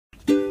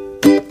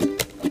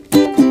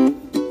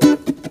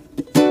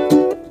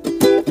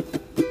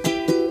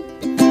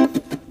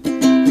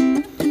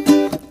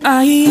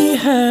I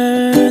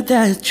heard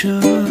that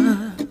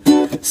you're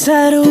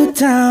settled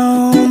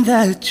down,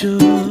 that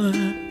you're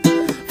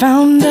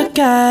found a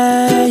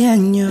guy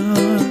and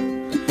you're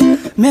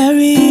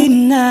married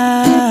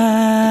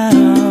now.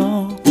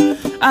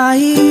 I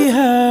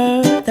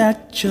heard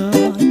that your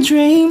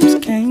dreams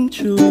came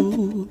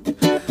true.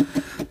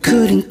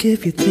 Couldn't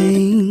give you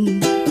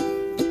things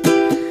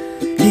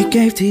he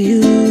gave to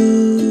you.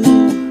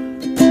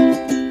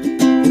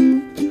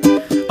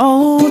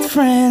 Old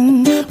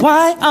friend,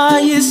 why are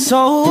you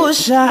so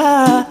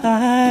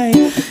shy?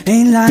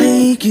 Ain't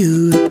like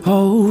you to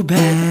hold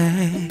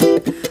back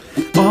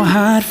or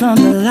hide from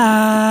the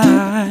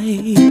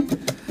light.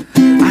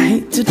 I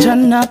hate to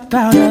turn up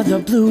out of the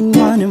blue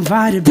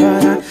uninvited,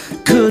 but I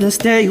couldn't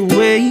stay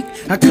awake,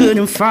 I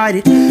couldn't fight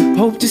it.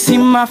 Hope to see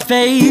my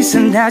face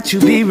and that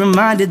you'll be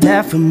reminded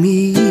that for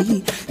me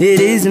it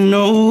isn't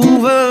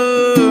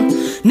over.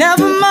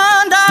 Never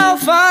mind, I'll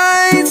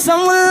find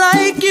someone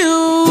like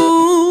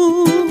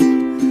you.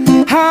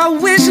 I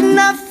wish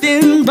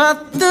nothing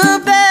but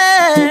the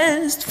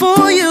best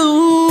for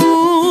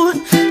you.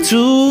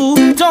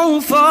 Too,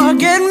 don't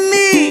forget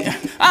me,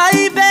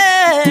 I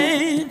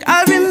beg.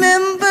 I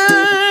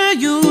remember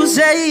you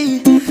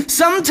say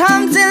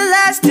sometimes it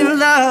lasts in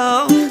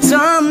love,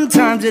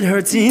 sometimes it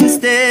hurts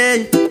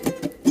instead.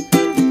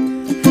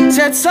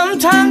 Said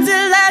sometimes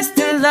it lasts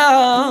in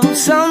love,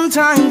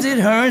 sometimes it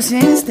hurts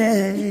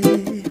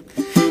instead.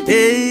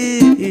 Hey,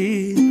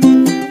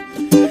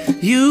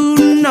 you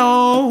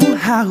know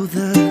how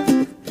the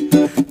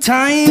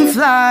time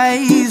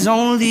flies.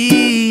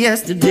 Only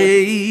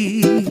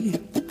yesterday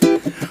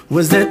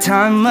was the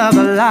time of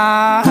our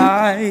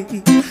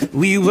life.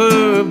 We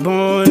were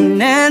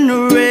born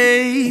and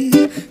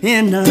raised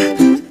in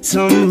a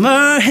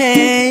summer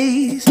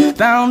haze,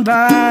 bound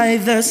by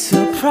the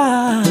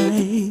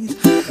surprise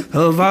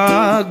of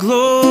our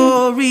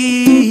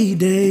glory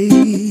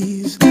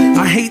days.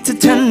 I hate to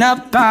turn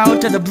up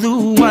out of the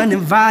blue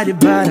uninvited,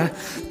 but I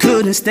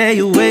couldn't stay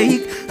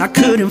awake, I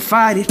couldn't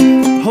fight it.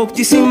 Hoped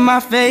you see my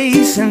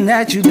face and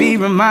that you'd be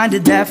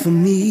reminded that for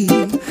me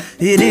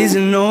it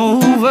isn't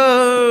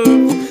over.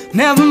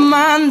 Never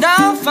mind,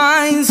 I'll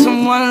find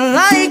someone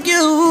like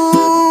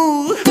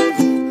you.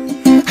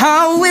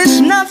 I wish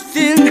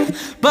nothing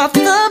but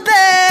the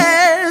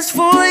best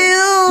for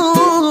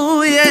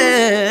you,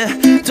 yeah.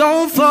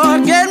 Don't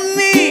forget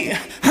me,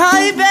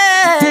 I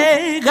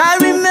beg. I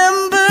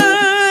remember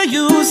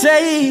you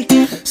say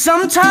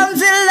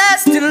sometimes it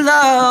lasts in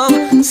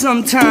love,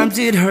 sometimes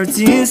it hurts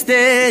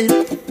instead.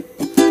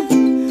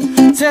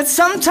 Said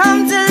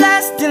sometimes it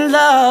lasts in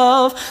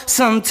love,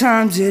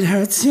 sometimes it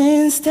hurts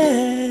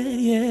instead,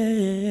 yeah.